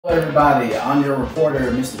Hello everybody, I'm your reporter,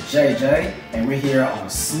 Mr. JJ, and we're here on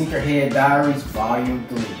Sneakerhead Diaries Volume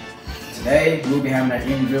 3. Today, we'll be having an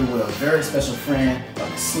interview with a very special friend of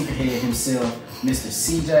the sneakerhead himself, Mr.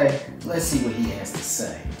 CJ. Let's see what he has to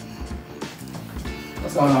say.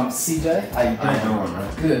 What's going on, CJ? How you doing? How you doing,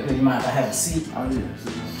 man? Good, good. You mind if I have a seat? Oh, yeah.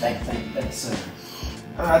 Thank you, sir.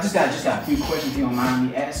 I just got a few questions if you don't mind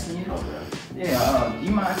me asking you. Okay. Yeah, you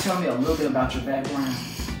mind telling me a little bit about your background?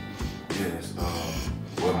 Yes,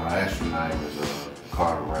 well, my actual name is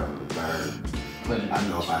Carter Rabbit III. I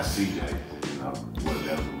know by CJ, you know, well,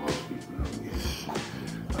 that's what most people know me as.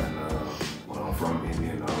 And, well, I'm from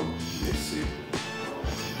Indiana, Mississippi.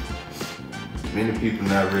 Many people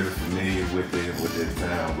not really familiar with that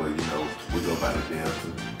town, but, you know, we go by the Delta,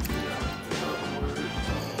 you know, in other words.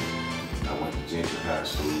 I went to Gentry High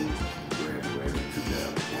School, graduated in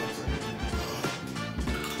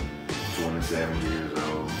 2014. 27 years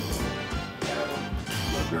old.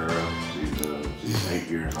 Girl, she's 8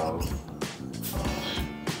 years old.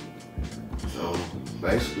 So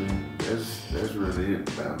basically, that's really it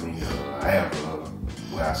about me. I have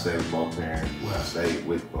where I stay with both parents. Where I stayed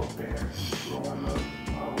with both parents growing up. I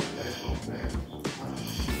always had both parents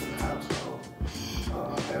in the household. I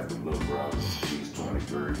have a little brother. He's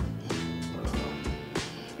 23.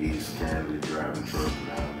 He's currently driving truck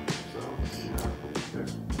now. So you know,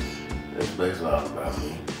 that's basically all about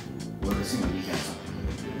me. Well, it seems like you got something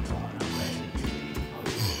really good going on, right?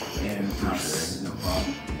 No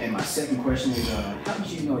problem. And my second question is, how did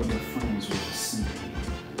you know your friends were a sneakerhead?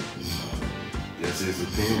 Just his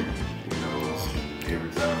opinion. You know, every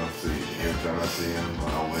time I see him, I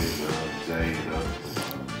always jade up,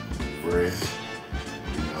 fresh.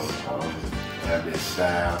 You know, I always have that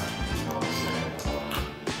style. You know what I'm saying?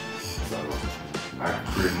 So I can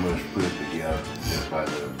pretty much put it together just by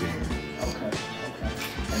the opinion. Okay.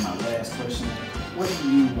 And my last question, what do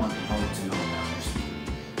you want the vote to know about this?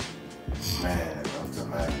 Man, I'm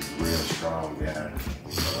talking about a real strong guy.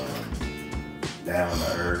 Down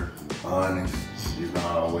to earth, honest. He's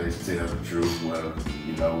gonna always tell the truth, whether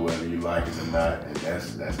you like it or not, and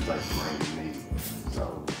that's the type of friend you need.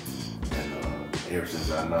 So, and ever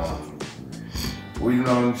since I know him, we've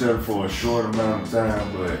known each other for a short amount of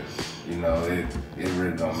time, but you know, it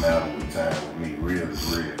really don't matter with time with me. Real is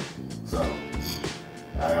real. So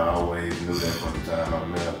I always knew that from the time I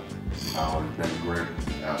met him. I've always been a great,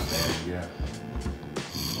 outstanding guy.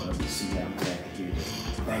 Well, we see I'm glad to hear that.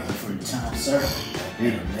 Thank you for your time, sir.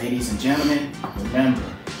 And ladies and gentlemen, remember,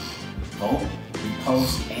 vote,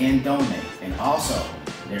 repost, and donate. And also,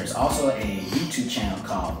 there's also a YouTube channel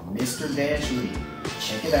called Mr. Reed.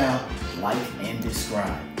 Check it out, like, and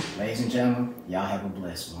subscribe. Ladies and gentlemen, y'all have a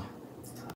blessed one.